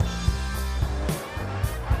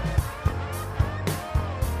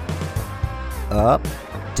Up,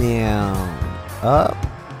 down, up,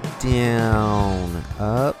 down,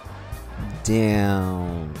 up,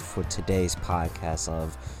 down for today's podcast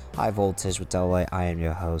of High Voltage with Double A. I am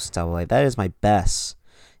your host, Double A. That is my best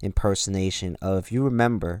impersonation of, if you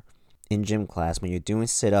remember in gym class, when you're doing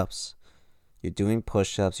sit-ups, you're doing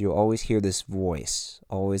push-ups, you always hear this voice,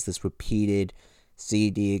 always this repeated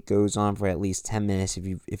CD. It goes on for at least 10 minutes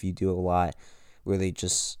if you do a lot, where they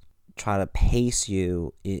just try to pace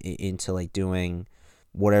you into like doing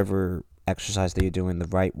whatever exercise that you're doing the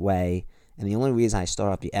right way. And the only reason I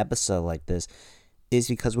start off the episode like this is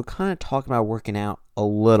because we're kind of talking about working out a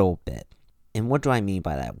little bit. And what do I mean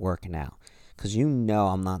by that, working out? Because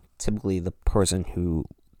I'm not typically the person who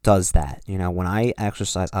does that. When I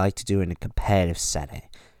exercise, I like to do it in a competitive setting,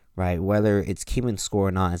 right? Whether it's keeping score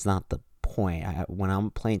or not is not the point. When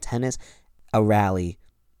I'm playing tennis, a rally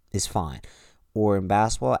is fine. Or in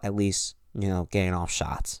basketball, at least, getting off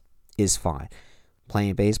shots is fine.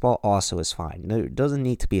 Playing baseball also is fine. There doesn't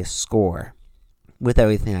need to be a score with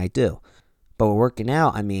everything I do. But with working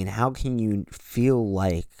out, how can you feel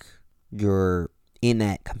like you're in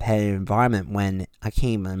that competitive environment when I can't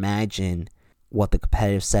even imagine what the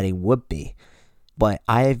competitive setting would be? But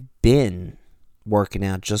I've been working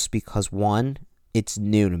out just because, one, it's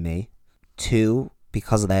new to me. Two,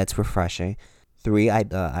 because of that, it's refreshing. Three,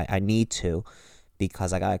 I need to,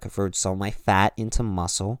 because I gotta convert some of my fat into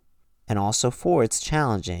muscle. And also four, it's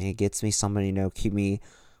challenging. It gets me something to keep me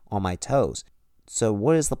on my toes. So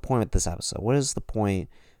what is the point of this episode? What is the point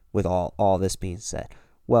with all this being said?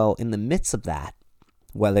 Well, in the midst of that,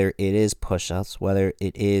 whether it is push-ups, whether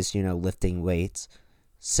it is, lifting weights,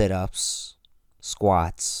 sit-ups,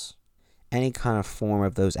 squats, any kind of form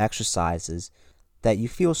of those exercises that you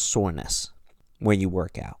feel soreness when you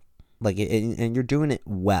work out. And you're doing it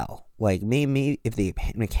well. Like, maybe if the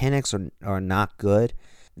mechanics are not good,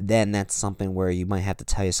 then that's something where you might have to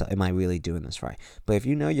tell yourself, am I really doing this right? But if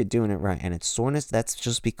you're doing it right and it's soreness, that's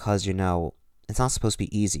just because, it's not supposed to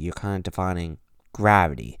be easy. You're kind of defining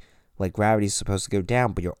gravity. Like, gravity is supposed to go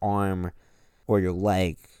down, but your arm or your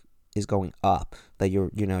leg is going up. That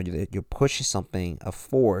you're pushing something, a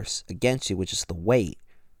force against you, which is the weight.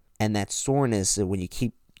 And that soreness, when you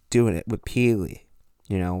keep doing it repeatedly,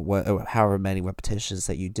 however many repetitions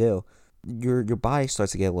that you do, your body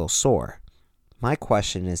starts to get a little sore. My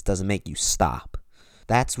question is, does it make you stop?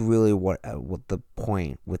 That's really what the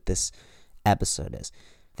point with this episode is.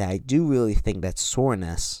 That I do really think that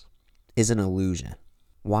soreness is an illusion.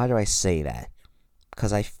 Why do I say that?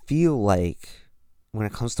 Because I feel like when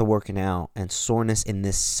it comes to working out and soreness in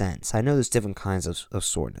this sense, I know there's different kinds of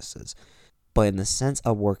sorenesses, but in the sense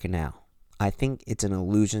of working out, I think it's an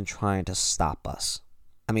illusion trying to stop us.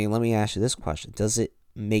 Let me ask you this question. Does it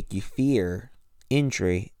make you fear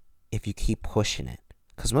injury if you keep pushing it?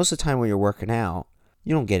 Because most of the time when you're working out,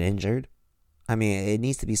 you don't get injured. It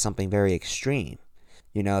needs to be something very extreme.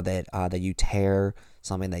 That you tear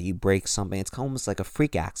something, that you break something. It's almost like a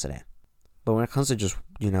freak accident. But when it comes to just,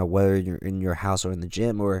 whether you're in your house or in the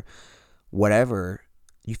gym or whatever,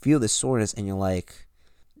 you feel this soreness and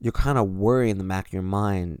you're kind of worried in the back of your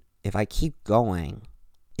mind, if I keep going,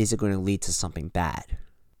 is it going to lead to something bad?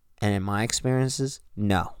 And in my experiences,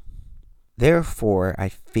 no. Therefore, I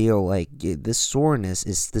feel like this soreness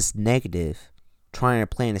is this negative trying to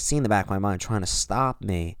plant a seed in the back of my mind, trying to stop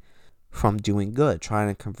me from doing good, trying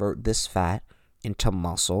to convert this fat into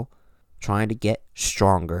muscle, trying to get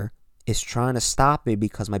stronger. It's trying to stop me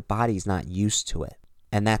because my body's not used to it.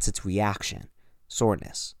 And that's its reaction,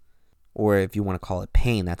 soreness. Or if you want to call it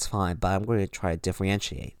pain, that's fine, but I'm going to try to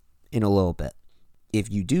differentiate in a little bit.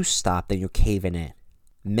 If you do stop, then you're caving in.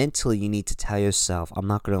 Mentally, you need to tell yourself, I'm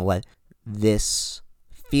not going to let this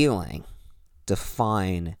feeling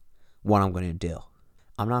define what I'm going to do.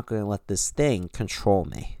 I'm not going to let this thing control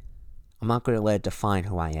me. I'm not going to let it define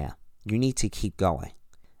who I am. You need to keep going.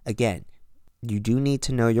 Again, you do need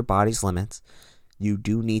to know your body's limits. You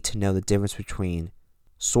do need to know the difference between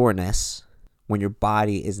soreness when your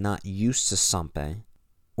body is not used to something,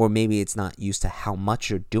 or maybe it's not used to how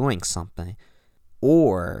much you're doing something,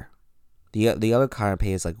 or the other kind of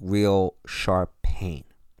pain is like real sharp pain,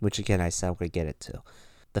 which again I said I'm going to get it to.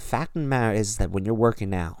 The fact of the matter is that when you're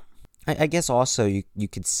working out, I guess also you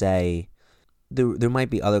could say there might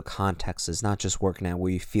be other contexts, not just working out,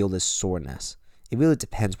 where you feel this soreness. It really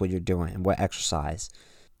depends what you're doing and what exercise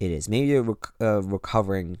it is. Maybe you're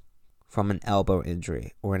recovering from an elbow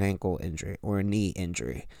injury or an ankle injury or a knee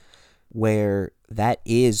injury, where that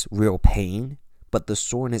is real pain, but the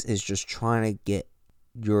soreness is just trying to get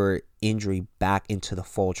your injury back into the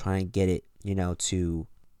fold, trying to get it, to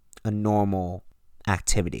a normal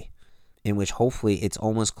activity. in which hopefully it's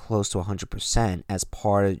almost close to 100% as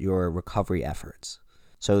part of your recovery efforts,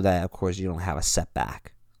 so that, of course, you don't have a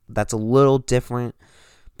setback. That's a little different,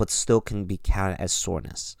 but still can be counted as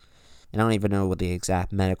soreness. And I don't even know what the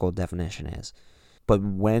exact medical definition is. But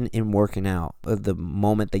when in working out, the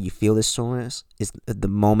moment that you feel this soreness is the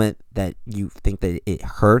moment that you think that it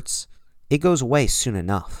hurts, it goes away soon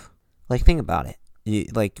enough. Like, think about it.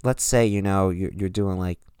 Let's say, you're doing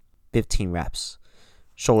like 15 reps,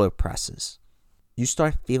 shoulder presses. You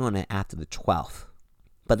start feeling it after the 12th,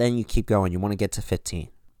 but then you keep going. You want to get to 15.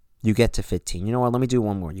 You get to 15. You know what? Let me do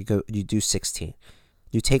one more. You do 16.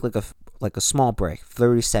 You take like a small break,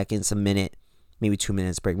 30 seconds, a minute, maybe 2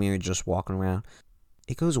 minutes break. Maybe you're just walking around.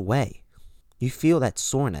 It goes away. You feel that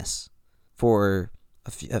soreness for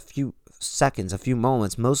a few seconds, a few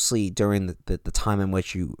moments, mostly during the time in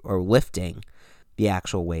which you are lifting the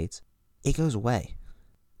actual weights. It goes away.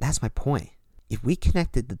 That's my point. If we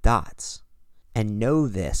connected the dots and know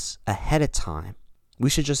this ahead of time, we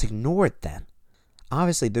should just ignore it then.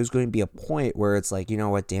 Obviously, there's going to be a point where it's like, you know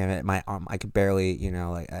what, damn it, my arm, I could barely,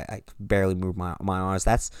 I could barely move my arms.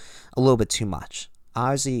 That's a little bit too much.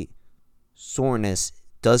 Obviously, soreness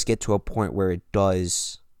does get to a point where it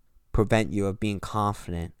does prevent you of being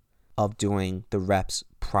confident of doing the reps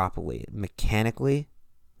properly, mechanically,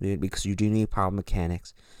 because you do need proper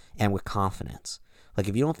mechanics, and with confidence. Like,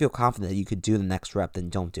 if you don't feel confident that you could do the next rep, then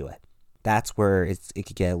don't do it. That's where it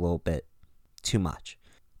could get a little bit too much.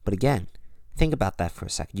 But again, think about that for a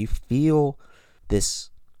second. You feel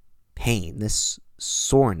this pain, this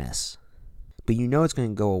soreness, but you know it's going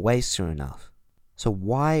to go away soon enough. So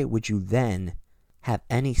why would you then have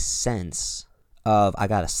any sense of, I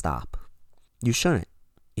gotta stop? You shouldn't.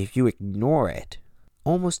 If you ignore it,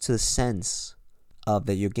 almost to the sense of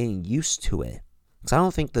that you're getting used to it, because I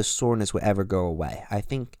don't think the soreness will ever go away. I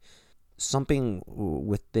think something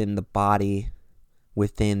within the body,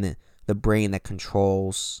 within the brain that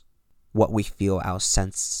controls what we feel, our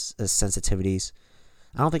sensitivities,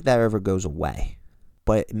 I don't think that ever goes away.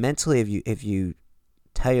 But mentally, if you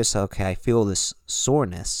tell yourself, okay, I feel this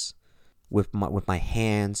soreness with my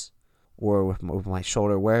hands or with my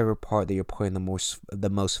shoulder, wherever part that you're putting the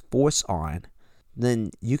most force on,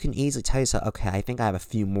 then you can easily tell yourself, okay, I think I have a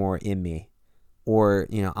few more in me, or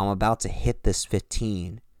I'm about to hit this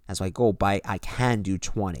 15 as my goal, but I can do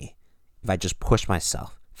 20 if I just push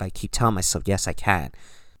myself. If I keep telling myself, yes, I can,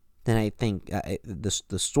 then I think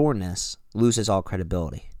the soreness loses all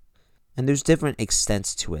credibility. And there's different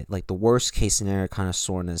extents to it. Like the worst case scenario kind of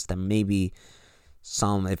soreness that maybe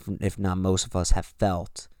some, if not most of us, have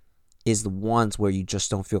felt is the ones where you just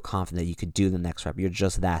don't feel confident that you could do the next rep. You're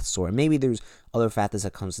just that sore. Maybe there's other factors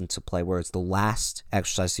that comes into play where it's the last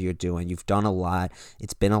exercise that you're doing. You've done a lot.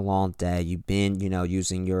 It's been a long day. You've been,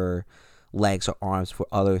 using your legs or arms for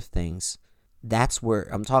other things. That's where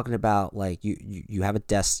I'm talking about, like you have a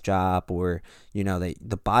desk job, or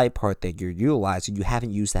the body part that you're utilizing, you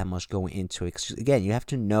haven't used that much going into it. Again, you have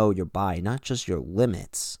to know your body, not just your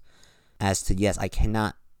limits as to, yes, I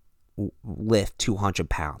cannot lift 200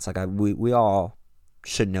 pounds. Like we all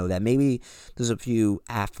should know that. Maybe there's a few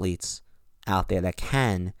athletes out there that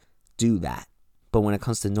can do that, but when it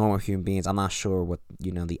comes to normal human beings, I'm not sure what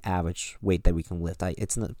the average weight that we can lift.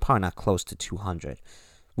 It's probably not close to 200.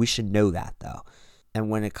 We should know that, though. And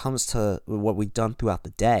when it comes to what we've done throughout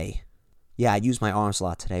the day, yeah, I use my arms a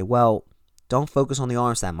lot today. Well, don't focus on the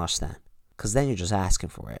arms that much then, because then you're just asking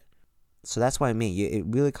for it. So that's what I mean. It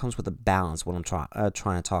really comes with a balance, what I'm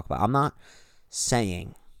trying to talk about. I'm not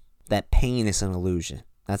saying that pain is an illusion.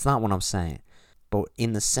 That's not what I'm saying. But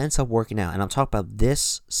in the sense of working out, and I'm talking about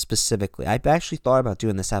this specifically, I've actually thought about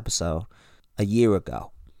doing this episode a year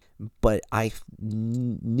ago. But I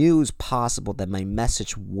knew it was possible that my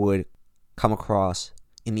message would come across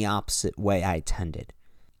in the opposite way I intended.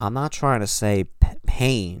 I'm not trying to say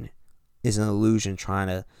pain is an illusion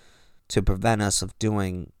trying to prevent us of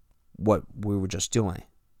doing what we were just doing,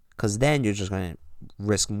 because then you're just going to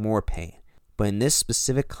risk more pain. But in this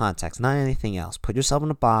specific context, not anything else, put yourself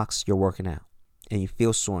in a box, you're working out, and you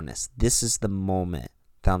feel soreness. This is the moment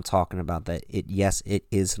that I'm talking about, that it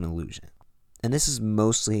is an illusion. And this is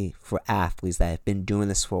mostly for athletes that have been doing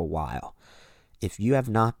this for a while. If you have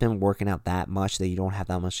not been working out that much, that you don't have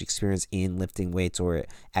that much experience in lifting weights or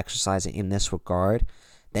exercising in this regard,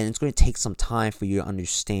 then it's going to take some time for you to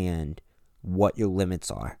understand what your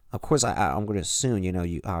limits are. Of course, I'm going to assume,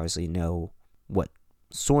 you obviously know what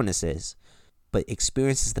soreness is, but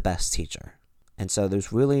experience is the best teacher. And so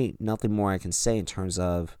there's really nothing more I can say in terms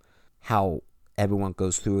of how everyone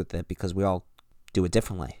goes through with it, because we all do it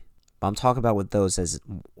differently. But I'm talking about with those as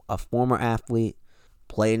a former athlete,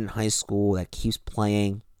 played in high school, that keeps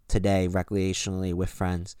playing today recreationally with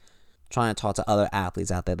friends, trying to talk to other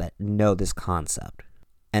athletes out there that know this concept.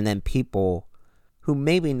 And then people who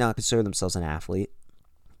maybe not consider themselves an athlete,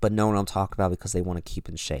 but know what I'm talking about because they want to keep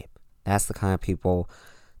in shape. That's the kind of people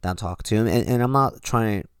that I'm talking to. And I'm not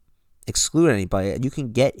trying to exclude anybody. You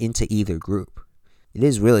can get into either group. It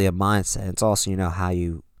is really a mindset. It's also, how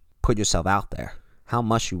you put yourself out there, how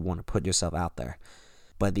much you want to put yourself out there.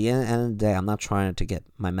 But at the end of the day, I'm not trying to get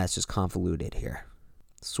my message convoluted here.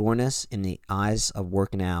 Soreness in the eyes of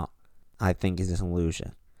working out, I think, is an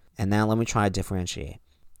illusion. And now let me try to differentiate.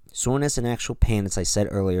 Soreness and actual pain, as I said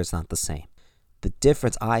earlier, is not the same. The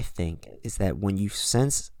difference, I think, is that when you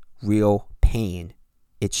sense real pain,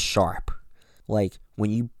 it's sharp. Like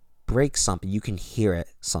when you break something, you can hear it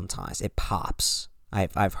sometimes. It pops.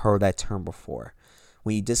 I've heard that term before.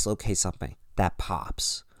 When you dislocate something, that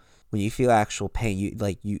pops. When you feel actual pain,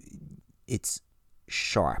 it's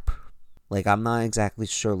sharp. Like I'm not exactly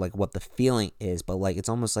sure like what the feeling is, but like it's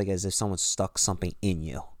almost like as if someone stuck something in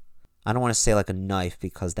you. I don't want to say like a knife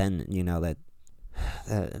because then that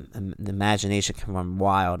the imagination can run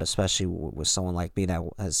wild, especially with someone like me that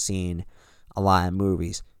has seen a lot of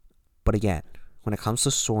movies. But again, when it comes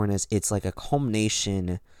to soreness, it's like a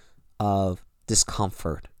culmination of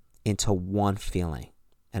discomfort into one feeling,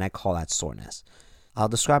 and I call that soreness. I'll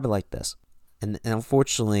describe it like this, and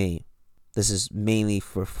unfortunately, this is mainly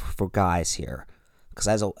for guys here, because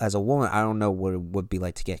as a woman, I don't know what it would be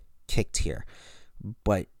like to get kicked here,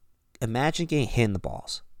 but imagine getting hit in the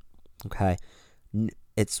balls. Okay,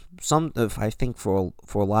 it's I think for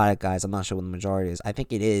a lot of guys, I'm not sure what the majority is. I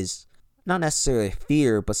think it is not necessarily a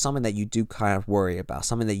fear, but something that you do kind of worry about,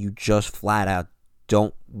 something that you just flat out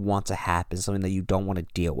don't want to happen, something that you don't want to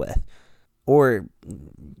deal with, or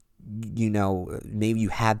maybe you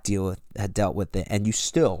have dealt with it and you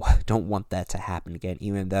still don't want that to happen again,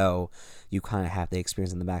 even though you kind of have the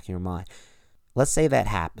experience in the back of your mind. Let's say that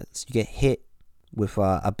happens. You get hit with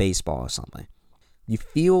a baseball or something. You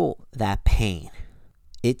feel that pain.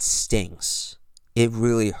 It stings. It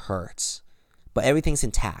really hurts. But everything's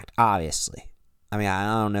intact, obviously. I mean,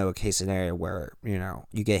 I don't know a case scenario where,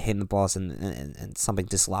 you get hit in the balls and something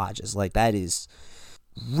dislodges. Like, that is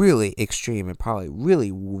really extreme and probably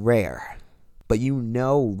really rare. But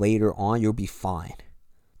later on you'll be fine.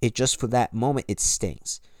 It just, for that moment, it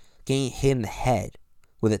stings. Getting hit in the head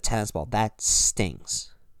with a tennis ball, that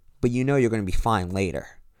stings. But you're going to be fine later.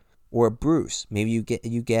 Or a bruise. Maybe you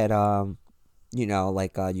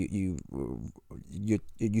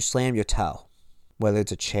slam your toe. Whether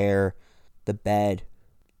it's a chair, the bed,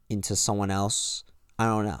 into someone else, I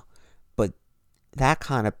don't know. But that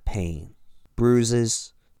kind of pain,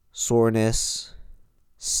 bruises, soreness,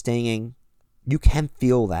 stinging, you can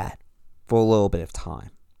feel that for a little bit of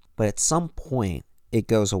time. But at some point, it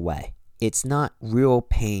goes away. It's not real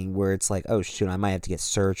pain where it's like, oh shoot, I might have to get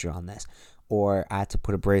surgery on this, or I have to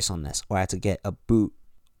put a brace on this, or I have to get a boot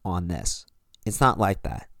on this. It's not like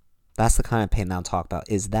that. That's the kind of pain that I'm talking about.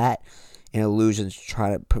 Is that an illusion to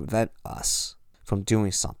try to prevent us from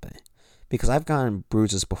doing something? Because I've gotten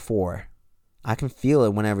bruises before. I can feel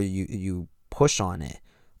it whenever you push on it,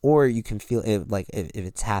 or you can feel it like if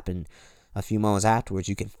it's happened a few moments afterwards,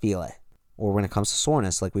 you can feel it. Or when it comes to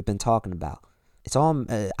soreness, like we've been talking about, it's all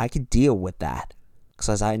I could deal with that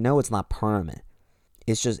because I know it's not permanent.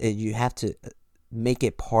 It's just you have to make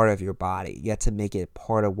it part of your body. You have to make it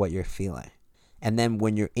part of what you're feeling. And then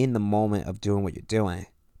when you're in the moment of doing what you're doing,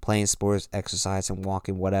 playing sports, exercising,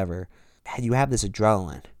 walking, whatever, you have this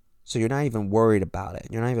adrenaline. So you're not even worried about it.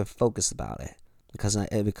 You're not even focused about it.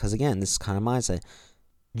 Because again, this kind of mindset,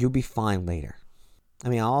 you'll be fine later. I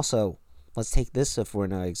mean, also, let's take this for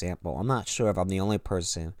another example. I'm not sure if I'm the only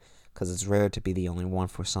person, because it's rare to be the only one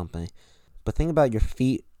for something. But think about your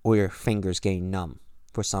feet or your fingers getting numb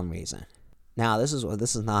for some reason. Now, this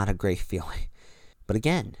is not a great feeling. But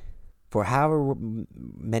again, for however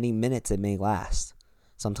many minutes it may last,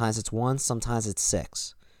 sometimes it's 1, sometimes it's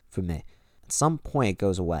 6 for me. At some point, it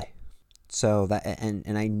goes away. So that,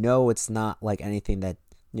 and I know it's not like anything that,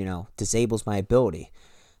 disables my ability.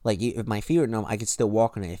 Like, if my feet are numb, I could still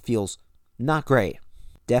walk on it. It feels not great.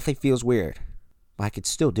 Definitely feels weird. But I could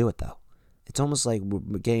still do it, though. It's almost like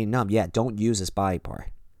we're getting numb. Yeah, don't use this body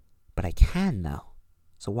part. But I can, though.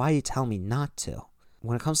 So why are you telling me not to?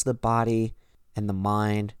 When it comes to the body and the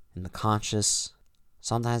mind and the conscious,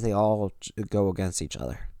 sometimes they all go against each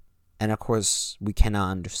other. And of course, we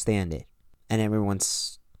cannot understand it. And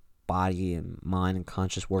everyone's body and mind and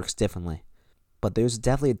conscious works differently. But there's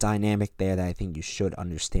definitely a dynamic there that I think you should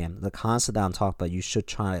understand. The concept that I'm talking about, you should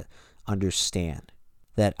try to understand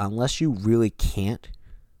that unless you really can't,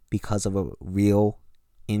 because of a real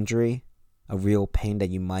injury, a real pain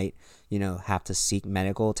that you might, have to seek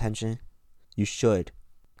medical attention, you should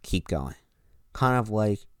keep going. Kind of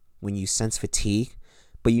like when you sense fatigue,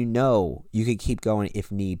 but you could keep going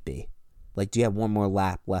if need be. Like, do you have one more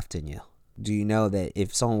lap left in you? Do you know that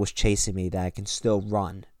if someone was chasing me, that I can still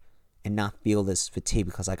run and not feel this fatigue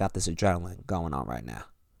because I got this adrenaline going on right now?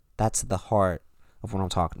 That's the heart of what I'm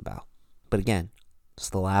talking about. But again, it's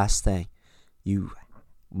the last thing. You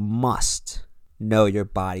must know your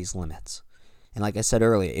body's limits. And like I said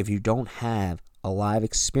earlier, if you don't have a live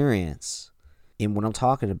experience in what I'm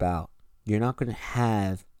talking about, you're not going to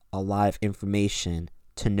have a lot of information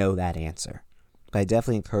to know that answer. But I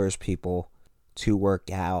definitely encourage people to work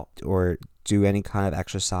out or do any kind of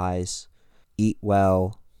exercise, eat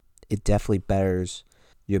well. It definitely betters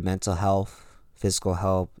your mental health, physical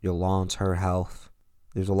health, your long-term health.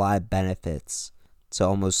 There's a lot of benefits to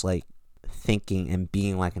almost like thinking and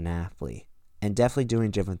being like an athlete, and definitely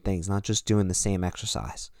doing different things, not just doing the same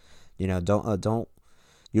exercise. Don't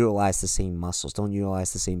utilize the same muscles, don't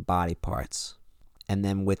utilize the same body parts. And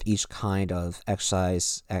then with each kind of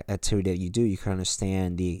exercise activity that you do, you can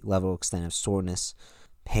understand the level extent of soreness,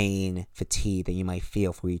 pain, fatigue that you might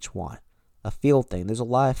feel for each one. A feel thing. There's a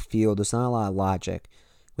lot of feel. There's not a lot of logic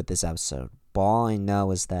with this episode. But all I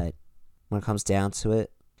know is that when it comes down to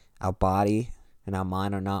it, our body and our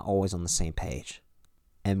mind are not always on the same page.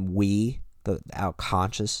 And our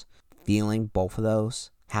conscious feeling, both of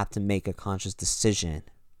those, have to make a conscious decision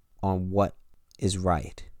on what is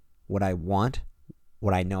right. What I want,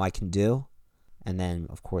 what I know I can do, and then,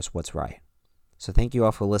 of course, what's right. So thank you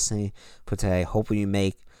all for listening for today. Hopefully you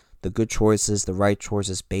make the good choices, the right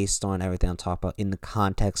choices based on everything I'm talking about in the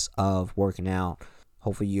context of working out.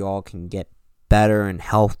 Hopefully you all can get better and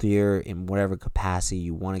healthier in whatever capacity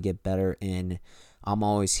you want to get better in. I'm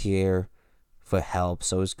always here for help.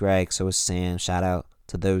 So is Greg, so is Sam. Shout out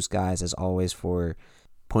to those guys as always for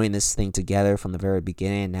putting this thing together from the very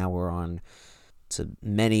beginning. Now we're on to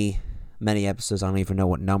many episodes. I don't even know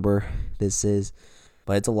what number this is,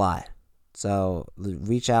 but it's a lot. So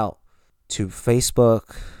reach out to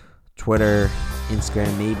Facebook, Twitter,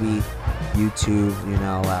 Instagram, maybe YouTube.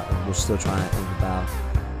 We're still trying to think about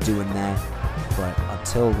doing that. But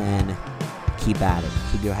until then, keep at it.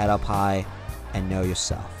 Keep your head up high and know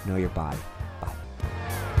yourself. Know your body. Bye.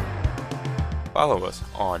 Follow us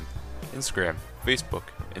on Instagram, Facebook,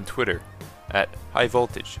 and Twitter at High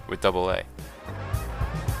Voltage with AA.